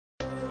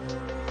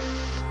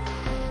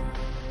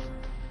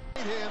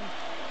him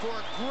for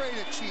a great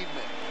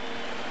achievement.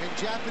 In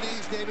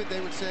Japanese, David, they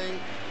would say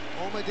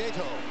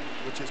omedeto,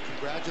 which is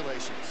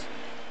congratulations.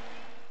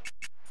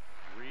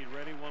 Reed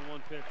ready,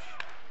 1-1 pitch.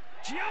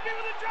 Giambi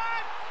with a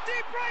drive,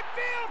 deep right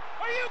field.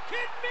 Are you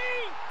kidding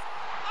me?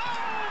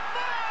 Oh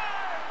my!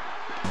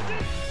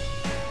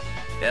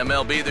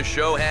 MLB The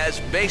Show has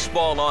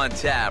baseball on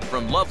tap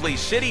from lovely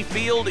Citi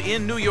Field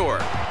in New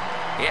York.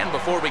 And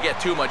before we get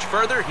too much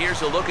further,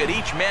 here's a look at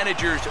each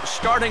manager's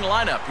starting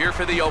lineup here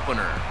for the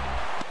opener.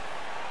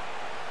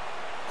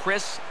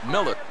 Chris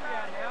Miller.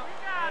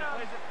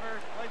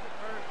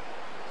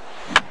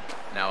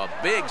 Now a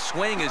big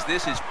swing as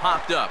this is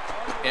popped up,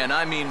 and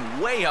I mean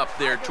way up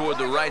there toward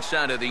the right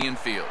side of the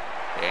infield.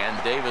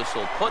 And Davis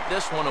will put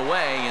this one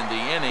away in the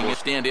inning. He'll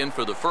stand in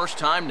for the first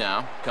time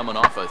now, coming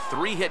off a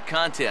 3-hit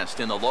contest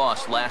in the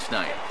loss last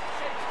night.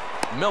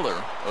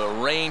 Miller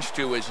arranged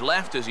to his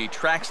left as he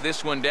tracks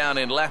this one down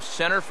in left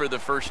center for the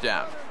first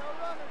out.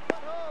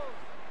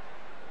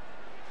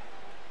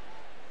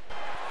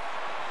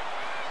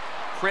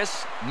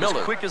 Chris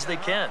Miller. As quick as they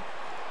can.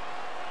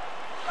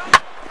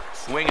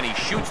 Swing, and he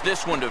shoots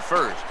this one to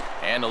first.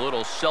 And a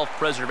little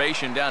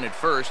self-preservation down at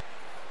first.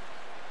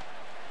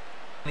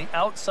 The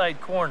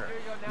outside corner.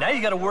 Now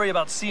you got to worry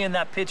about seeing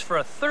that pitch for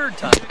a third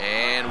time.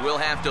 And we'll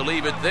have to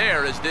leave it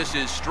there as this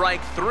is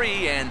strike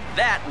 3, and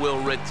that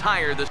will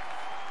retire the...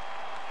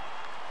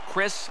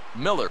 Chris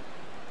Miller.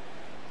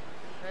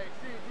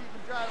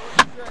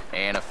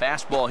 And a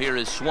fastball here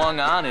is swung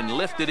on and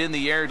lifted in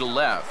the air to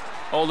left.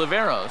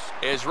 Oliveros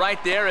is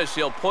right there as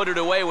he'll put it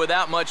away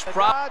without much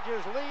problem.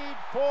 Dodgers lead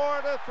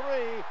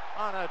 4-3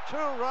 on a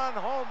 2-run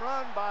home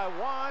run by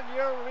Juan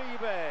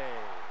Uribe.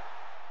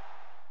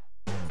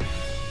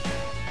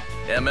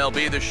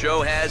 MLB The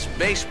Show has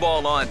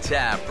baseball on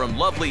tap from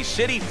lovely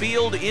Citi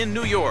Field in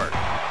New York.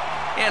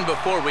 And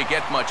before we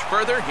get much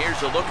further,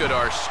 here's a look at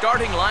our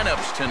starting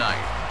lineups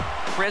tonight.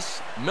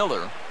 Chris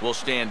Miller will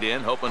stand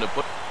in, hoping to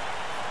put...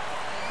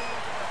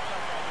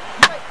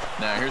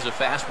 Now here's a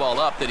fastball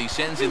up that he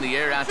sends in the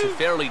air out to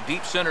fairly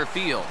deep center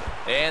field.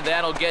 And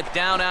that'll get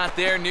down out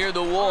there near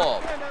the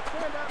wall.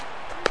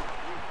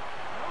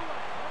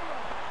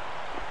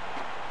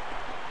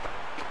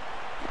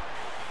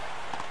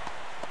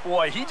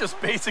 Boy, he just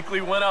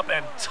basically went up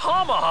and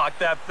tomahawked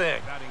that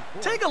thing.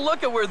 Take a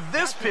look at where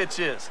this pitch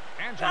is.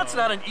 That's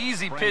not an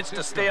easy pitch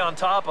to stay on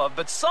top of,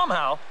 but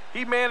somehow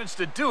he managed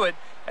to do it,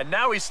 and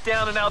now he's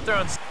standing out there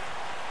on...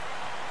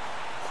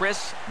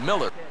 Chris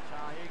Miller.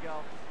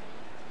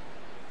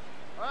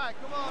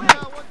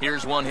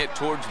 Here's one hit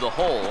towards the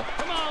hole.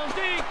 Come on,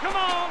 D, come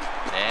on!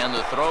 And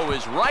the throw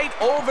is right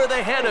over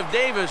the head of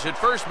Davis at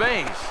first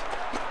base.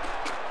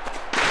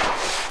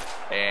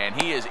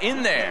 And he is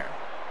in there.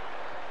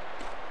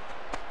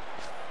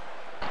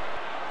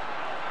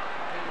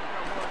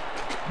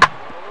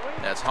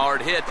 That's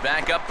hard hit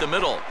back up the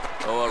middle.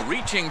 Oh, a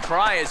reaching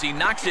try as he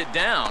knocks it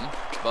down,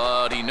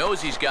 but he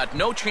knows he's got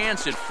no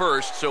chance at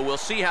first, so we'll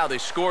see how they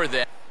score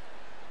that.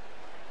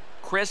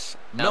 Chris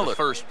Miller,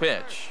 first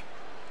pitch.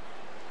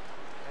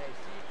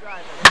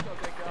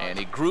 And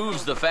he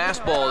grooves the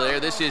fastball there.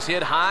 This is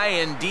hit high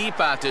and deep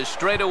out to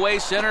straightaway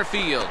center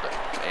field.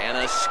 And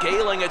a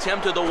scaling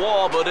attempt at the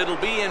wall, but it'll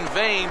be in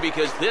vain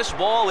because this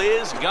ball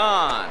is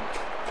gone.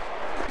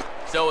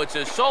 So it's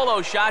a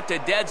solo shot to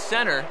dead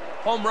center.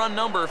 Home run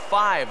number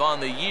 5 on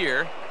the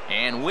year.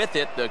 And with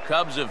it, the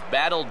Cubs have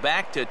battled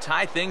back to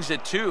tie things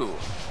at 2.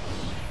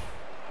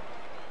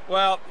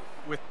 Well,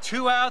 with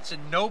 2 outs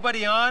and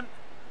nobody on,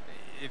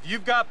 if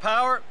you've got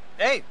power,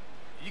 hey,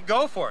 you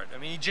go for it. I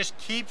mean, he just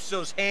keeps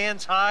those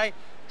hands high,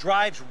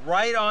 drives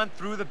right on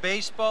through the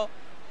baseball,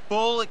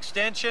 full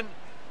extension.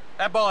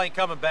 That ball ain't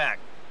coming back.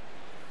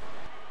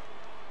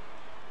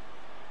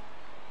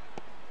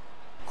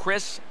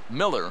 Chris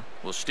Miller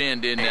will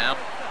stand in now.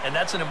 And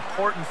that's an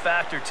important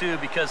factor, too,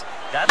 because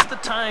that's the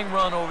tying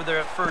run over there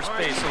at first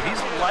base, so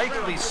he's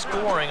likely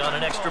scoring on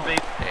an extra base.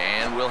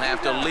 And we'll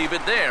have to leave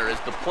it there as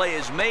the play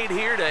is made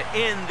here to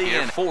end the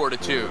inning.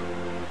 4-2.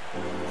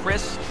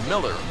 Chris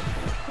Miller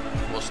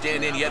will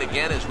stand in yet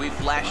again as we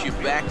flash you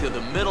back to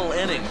the middle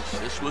innings.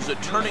 This was a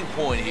turning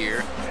point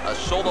here, a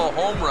solo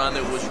home run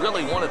that was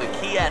really one of the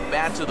key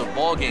at-bats of the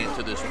ballgame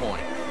to this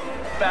point.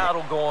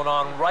 Battle going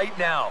on right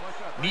now.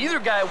 Neither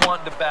guy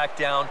wanting to back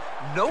down.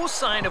 No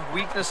sign of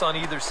weakness on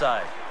either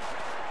side.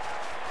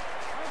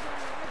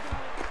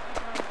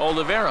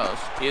 Oliveros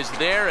is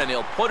there, and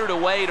he'll put it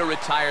away to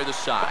retire the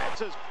side.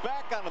 Says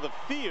back onto the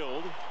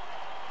field.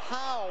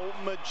 How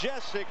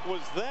majestic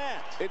was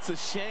that? It's a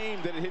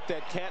shame that it hit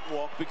that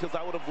catwalk because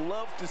I would have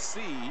loved to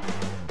see.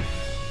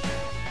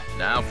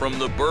 Now from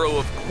the borough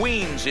of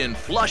Queens in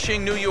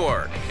Flushing, New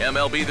York,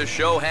 MLB The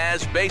Show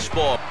has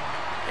baseball.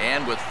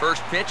 And with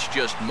first pitch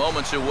just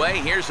moments away,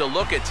 here's a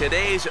look at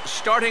today's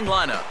starting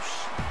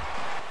lineups.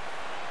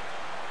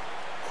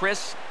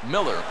 Chris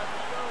Miller.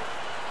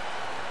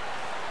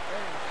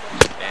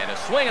 And a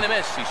swing and a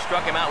miss. He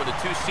struck him out with a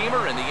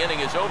 2-seamer, and the inning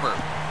is over.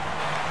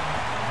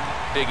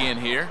 Big in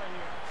here.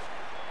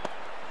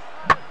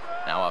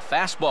 Now a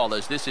fastball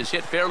as this is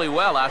hit fairly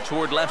well out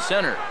toward left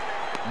center.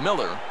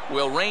 Miller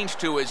will range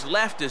to his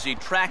left as he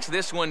tracks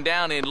this one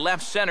down in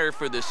left center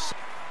for the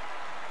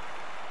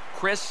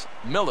Chris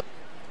Miller.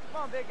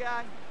 Come on, big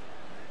guy.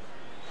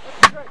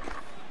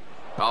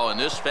 Oh, and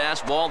this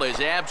fastball is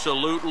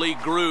absolutely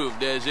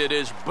grooved as it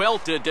is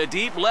belted to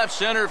deep left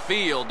center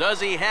field.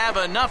 Does he have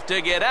enough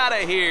to get out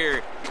of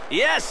here?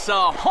 Yes,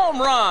 a home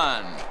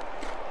run.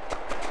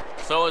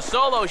 So a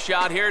solo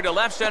shot here to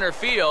left center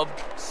field.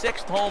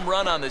 6th home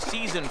run on the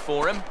season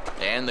for him.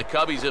 And the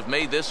Cubbies have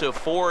made this a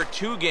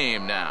 4-2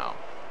 game now.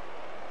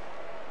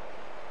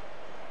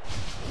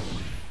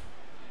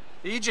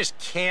 You just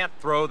can't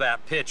throw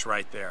that pitch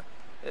right there.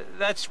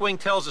 That swing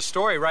tells a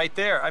story right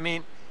there. I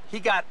mean, he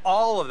got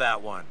all of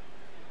that one.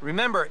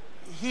 Remember,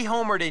 he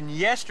homered in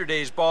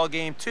yesterday's ball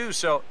game too,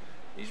 so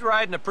he's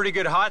riding a pretty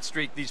good hot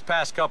streak these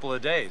past couple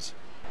of days.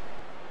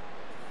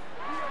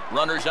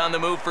 Runners on the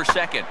move for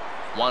second.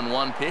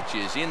 1-1 pitch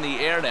is in the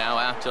air now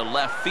out to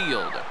left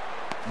field.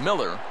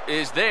 Miller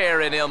is there,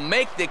 and he'll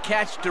make the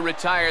catch to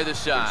retire the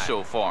side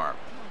so far.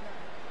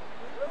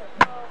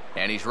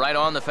 And he's right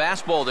on the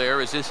fastball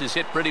there as this is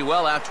hit pretty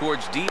well out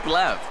towards deep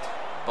left.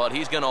 But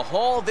he's going to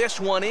haul this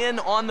one in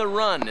on the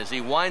run as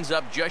he winds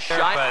up just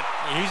shy. But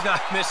he's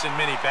not missing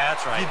many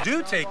bats right. If you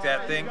do take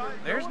that thing,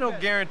 there's no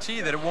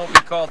guarantee that it won't be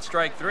called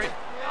strike 3.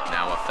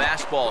 Now a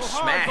fastball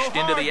smashed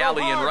into the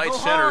alley in right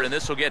center, and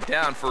this will get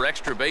down for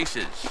extra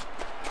bases.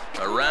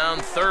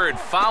 Around third,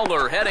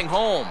 Fowler heading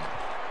home.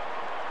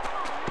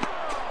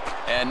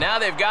 And now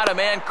they've got a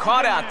man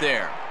caught out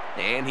there.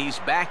 And he's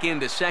back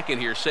into second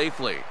here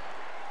safely.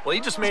 Well, he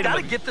just made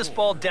him get this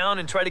ball down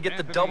and try to get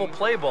the double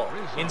play ball.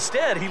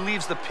 Instead, he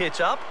leaves the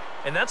pitch up,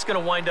 and that's going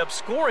to wind up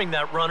scoring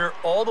that runner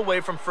all the way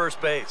from first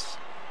base.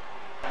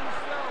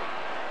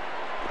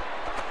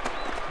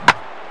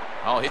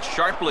 Oh, hit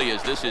sharply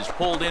as this is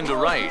pulled into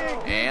right.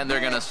 And they're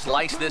going to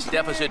slice this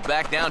deficit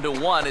back down to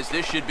 1 as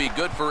this should be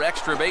good for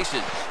extra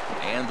bases.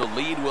 And the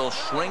lead will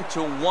shrink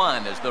to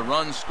 1 as the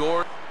run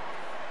scored.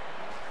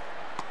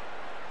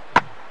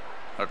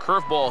 A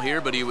curveball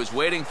here, but he was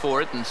waiting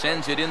for it and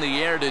sends it in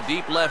the air to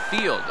deep left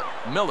field.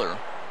 Miller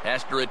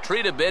has to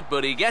retreat a bit,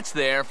 but he gets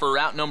there for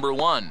out number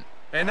 1.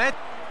 And that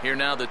here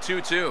now the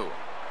 2-2.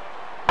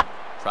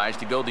 Tries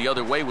to go the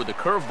other way with the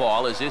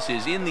curveball as this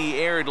is in the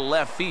air to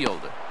left field.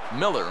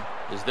 Miller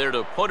is there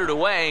to put it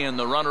away, and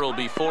the runner will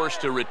be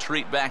forced to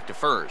retreat back to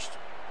first.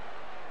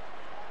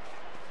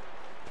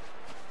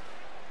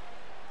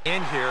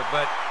 In here,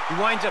 but he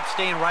winds up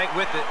staying right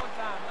with it.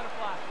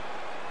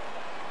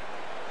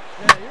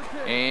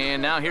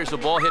 And now here's the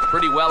ball hit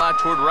pretty well out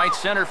toward right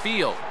center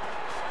field.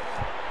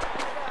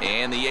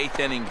 And the 8th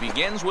inning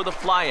begins with a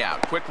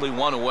flyout, quickly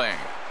 1 away.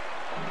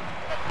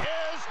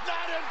 Is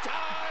not in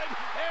time,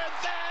 and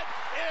that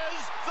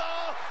is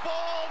the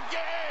ball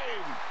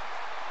game.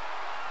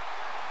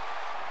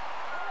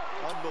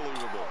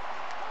 Unbelievable.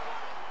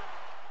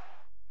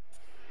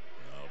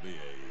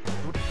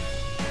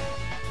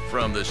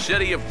 From the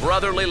city of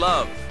brotherly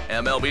love,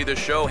 MLB The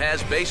Show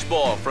has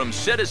baseball from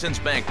Citizens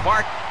Bank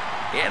Park.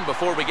 And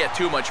before we get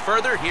too much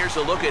further, here's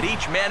a look at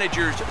each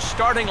manager's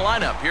starting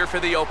lineup here for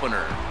the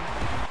opener.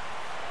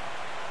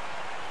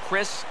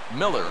 Chris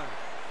Miller.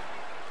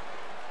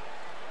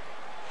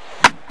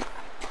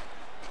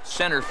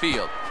 Center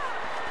field.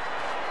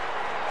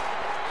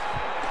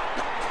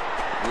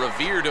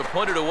 Revere to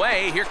put it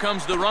away. Here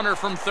comes the runner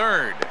from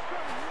third.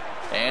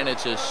 And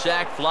it's a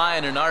sac fly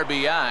and an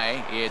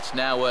RBI. It's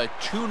now a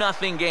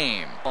 2-0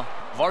 game.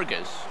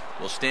 Vargas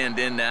will stand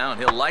in now, and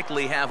he'll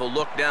likely have a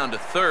look down to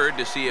third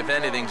to see if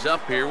anything's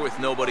up here with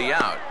nobody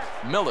out.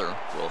 Miller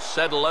will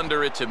settle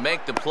under it to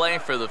make the play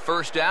for the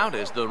first out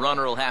as the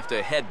runner will have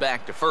to head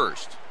back to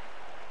first.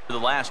 For the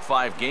last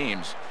 5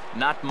 games,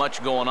 not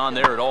much going on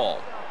there at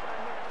all.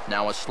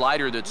 Now a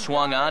slider that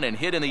swung on and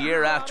hit in the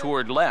air out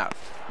toward left.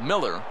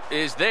 Miller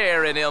is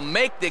there, and he'll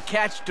make the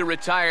catch to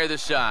retire the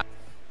side.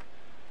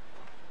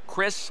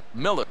 Chris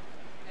Miller.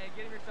 Hey,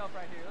 get him yourself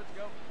right here. Let's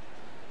go.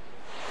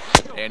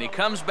 And he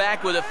comes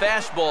back with a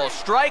fastball.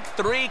 Strike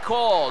 3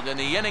 called, and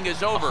the inning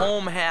is over.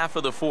 Home half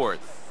of the 4th.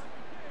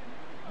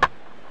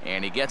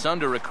 And he gets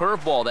under a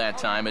curveball that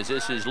time as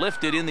this is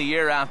lifted in the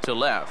air out to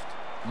left.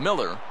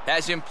 Miller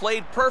has him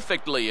played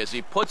perfectly as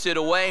he puts it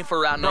away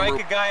for out number.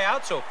 Strike a guy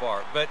out so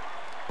far, but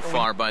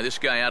far by this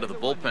guy out of the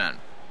bullpen.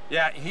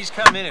 yeah, he's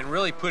come in and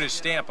really put his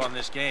stamp on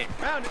this game.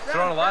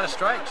 Throwing a lot of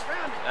strikes.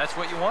 That's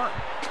what you want.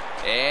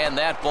 And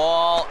that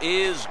ball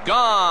is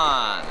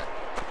gone.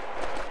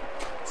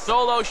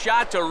 Solo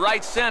shot to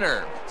right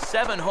center.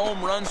 7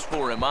 home runs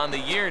for him on the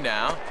year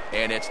now,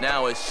 and it's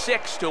now a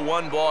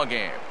 6-1 ball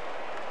game.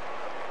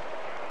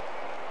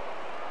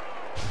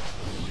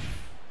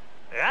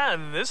 Yeah,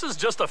 and this is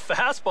just a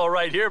fastball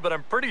right here, but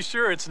I'm pretty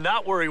sure it's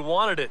not where he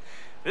wanted it.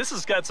 This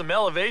has got some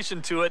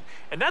elevation to it,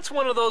 and that's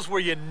one of those where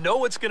you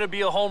know it's going to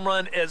be a home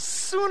run as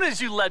soon as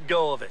you let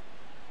go of it.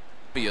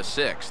 Be a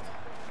 6th.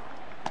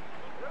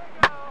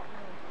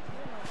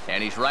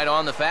 And he's right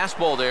on the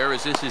fastball there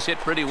as this is hit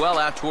pretty well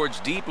out towards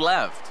deep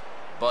left.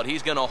 But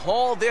he's going to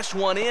haul this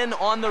one in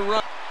on the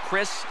run.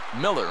 Chris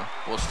Miller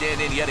will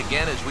stand in yet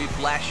again as we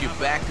flash you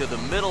back to the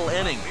middle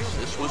innings.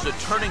 This was a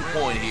turning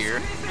point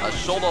here, a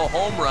solo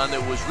home run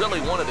that was really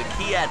one of the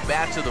key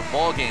at-bats of the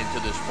ballgame to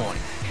this point.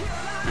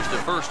 Here's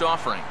the first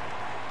offering.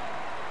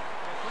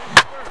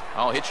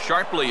 Oh, hit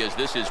sharply as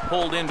this is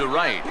pulled into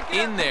right.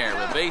 In there,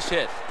 a base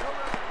hit.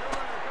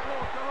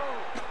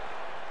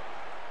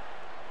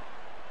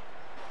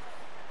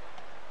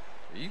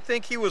 You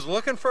think he was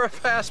looking for a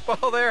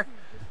fastball there?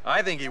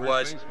 I think he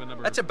was.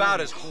 That's about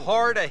as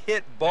hard a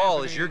hit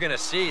ball as you're going to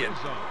see, and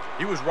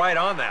he was right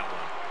on that one.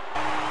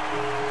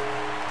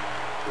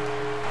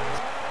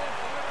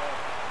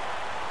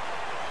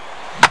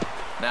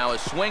 Now a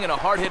swing and a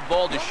hard hit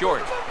ball to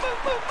short.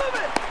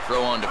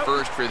 Throw on to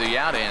first for the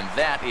out, and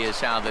that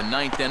is how the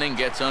ninth inning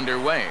gets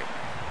underway.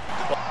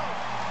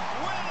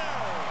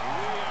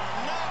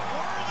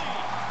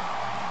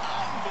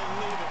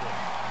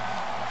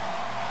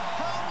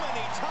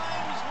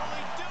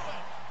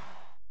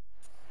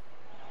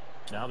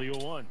 Now the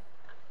 0-1.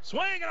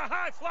 Swing and a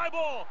high fly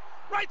ball.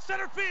 Right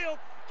center field.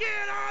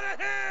 Get out of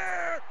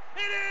here.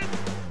 It is.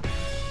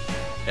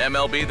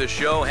 MLB The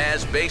Show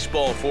has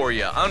baseball for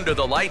you. Under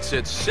the lights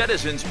at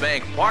Citizens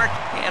Bank Park.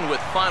 And with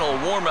final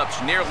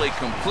warm-ups nearly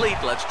complete,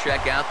 let's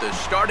check out the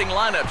starting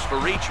lineups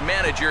for each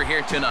manager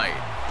here tonight.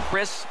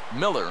 Chris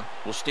Miller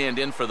will stand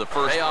in for the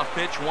first payoff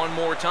pitch one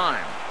more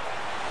time.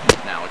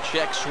 Now a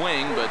check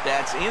swing, but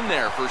that's in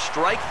there for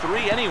strike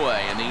three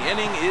anyway, and the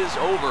inning is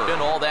over. Been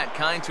all that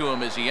kind to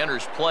him as he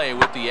enters play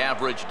with the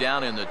average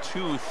down in the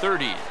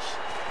 230s.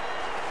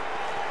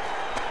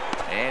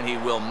 And he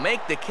will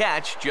make the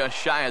catch just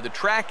shy of the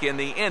track in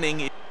the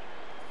inning.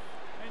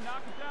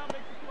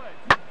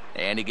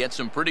 And he gets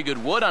some pretty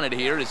good wood on it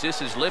here as this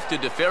is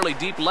lifted to fairly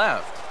deep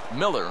left.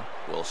 Miller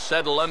will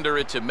settle under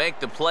it to make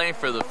the play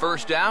for the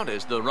first out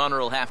as the runner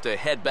will have to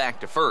head back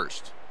to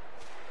first.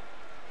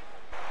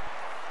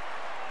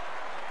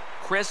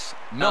 Chris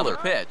Miller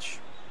pitch.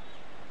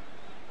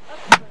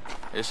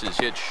 This is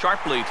hit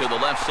sharply to the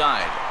left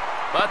side,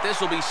 but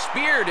this will be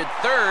speared at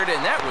third,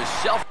 and that was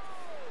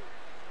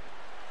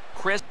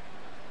Chris.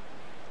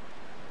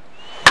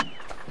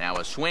 Now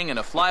a swing and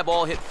a fly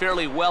ball hit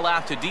fairly well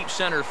out to deep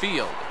center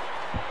field.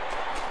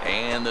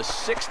 And the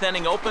sixth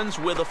inning opens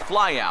with a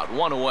fly out,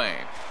 one away.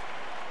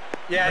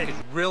 Yeah, he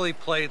really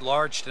played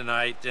large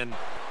tonight, and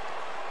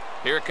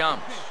here it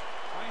comes.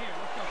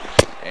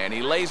 And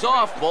he lays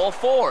off ball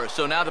four.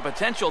 So now the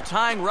potential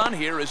tying run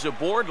here is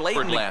aboard late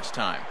last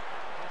time.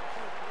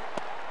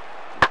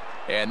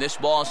 And this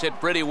ball's hit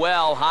pretty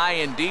well, high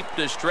and deep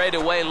to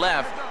straightaway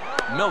left.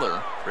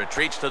 Miller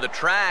retreats to the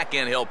track,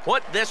 and he'll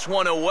put this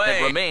one away.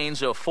 It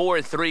remains a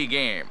 4-3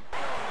 game.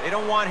 They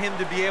don't want him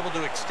to be able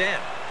to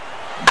extend.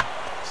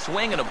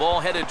 Swing and a ball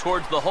headed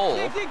towards the hole.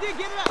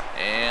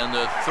 And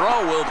the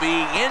throw will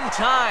be in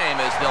time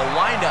as they'll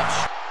wind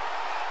up.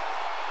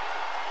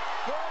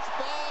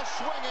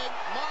 Swinging,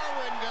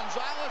 Marwin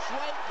Gonzalez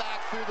right back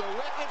through the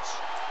wickets,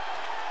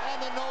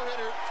 and the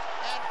no-hitter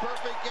and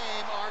perfect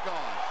game are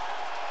gone.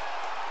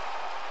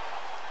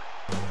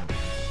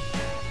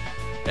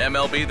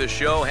 MLB The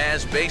Show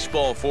has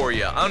baseball for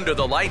you. Under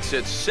the lights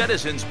at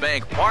Citizens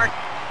Bank Park.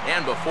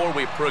 And before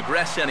we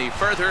progress any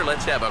further,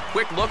 let's have a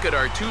quick look at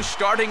our two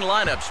starting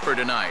lineups for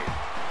tonight.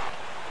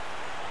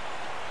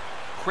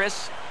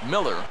 Chris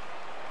Miller.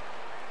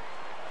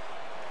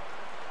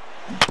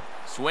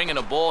 Swing and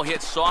a ball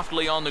hit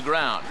softly on the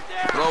ground.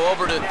 Throw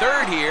over to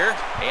third here,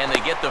 and they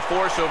get the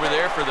force over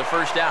there for the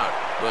first out.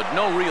 But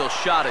no real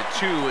shot at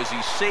two as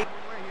he's safe.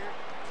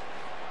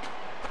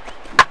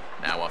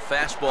 Now a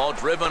fastball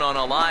driven on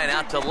a line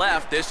out to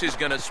left. This is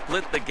going to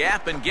split the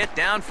gap and get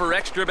down for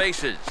extra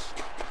bases.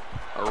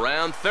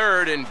 Around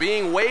third and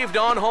being waved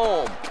on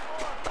home.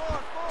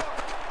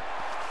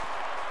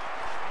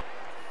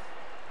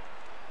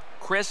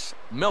 Chris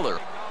Miller.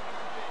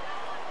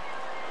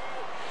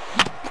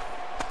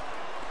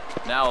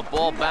 Now a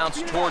ball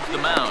bounced towards the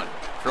mound.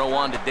 Throw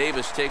on to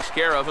Davis takes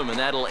care of him, and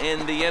that'll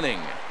end the inning.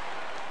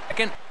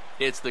 Second,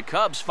 it's the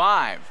Cubs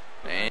 5.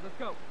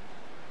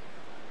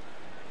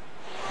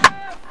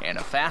 And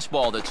a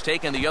fastball that's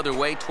taken the other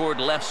way toward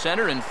left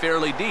center and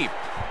fairly deep.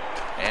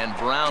 And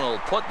Brown will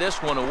put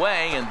this one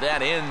away, and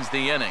that ends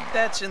the inning.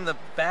 That's in the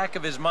back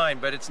of his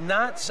mind, but it's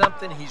not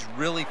something he's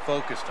really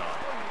focused on.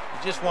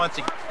 He just wants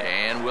to.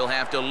 And we'll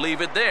have to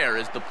leave it there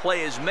as the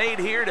play is made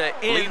here to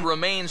end. Lead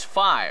remains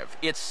 5.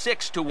 It's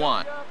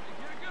 6-1.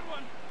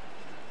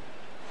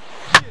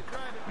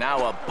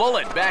 Now a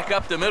bullet back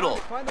up the middle.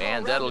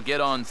 And that'll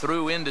get on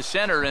through into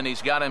center, and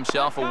he's got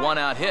himself a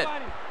one-out hit.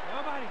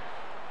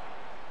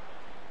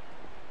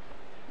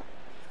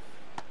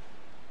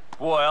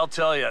 Boy, I'll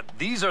tell you,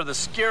 these are the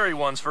scary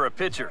ones for a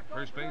pitcher.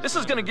 This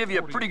is going to give you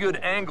a pretty good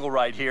angle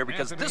right here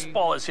because this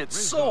ball is hit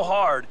so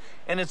hard,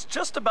 and it's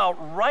just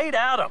about right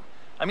at him.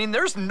 I mean,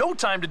 there's no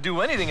time to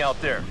do anything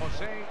out there.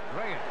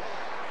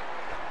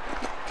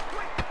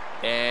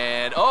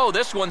 And, oh,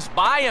 this one's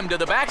by him to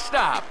the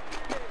backstop.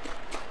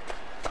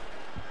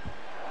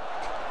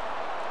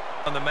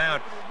 On the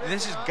mound,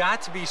 this has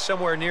got to be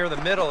somewhere near the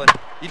middle, and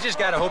you just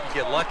got to hope you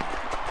get lucky.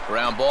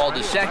 Ground ball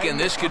to second.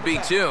 This could be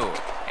 2.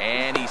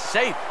 And he's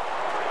safe.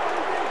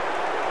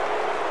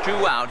 2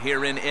 out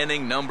here in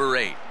inning number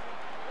 8.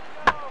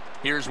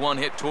 Here's one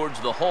hit towards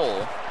the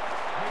hole.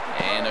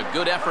 And a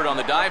good effort on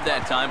the dive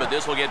that time, but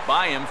this will get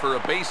by him for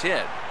a base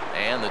hit.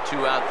 And the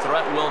 2-out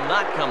threat will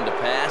not come to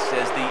pass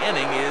as the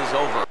inning is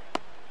over.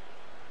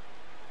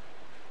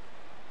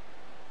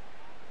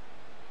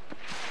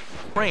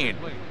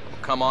 Rain will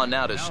come on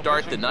now to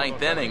start the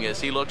 9th inning as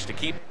he looks to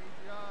keep.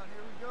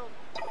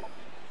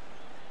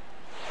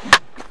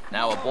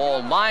 Now a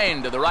ball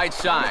lined to the right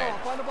side.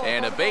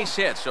 And a base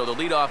hit, so the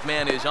leadoff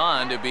man is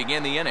on to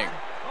begin the inning.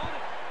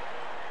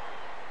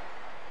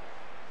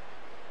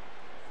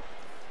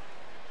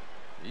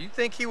 You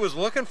think he was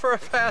looking for a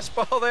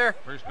fastball there?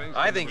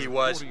 I think he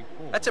was.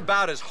 That's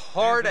about as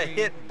hard a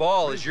hit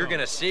ball as you're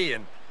going to see,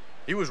 and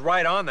he was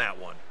right on that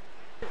one.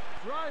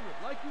 Drive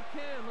it like you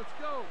can. Let's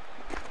go.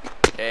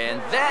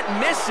 And that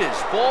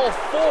misses. Ball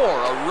 4.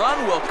 A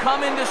run will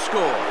come in to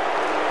score.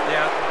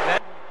 Yeah.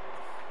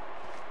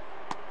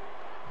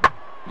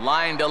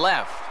 Line to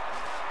left.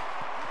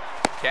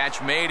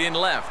 Catch made in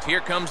left. Here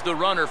comes the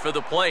runner for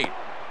the plate.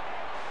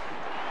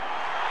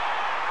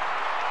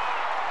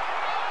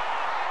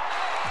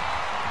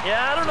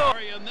 Yeah, I don't know.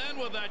 And then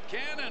with that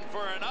cannon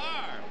for an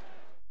arm.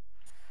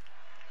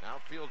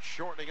 Outfield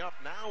shortening up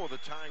now with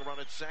a tying run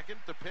at second.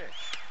 The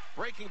pitch.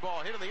 Breaking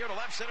ball hit in the air to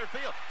left center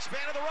field.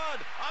 Span of the run.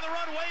 On the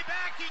run way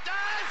back. He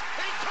does.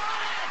 He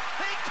caught it.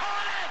 He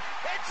caught it.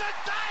 It's a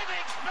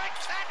diving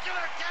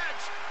spectacular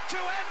catch to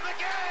end the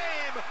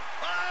game.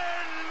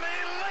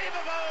 Unbelievable.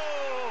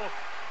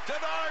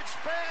 Denard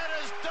Span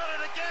has done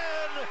it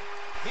again.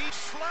 He's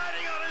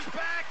sliding on his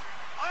back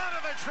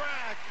onto the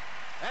track.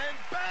 And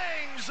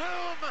bang,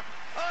 zoom,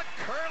 a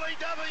curly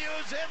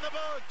W's in the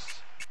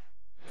books.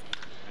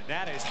 And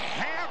that is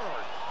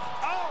hammered.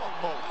 Oh,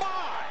 my.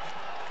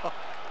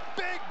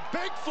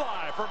 Big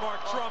fly for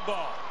Mark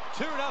Trumbo.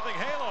 2-0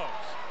 Halos.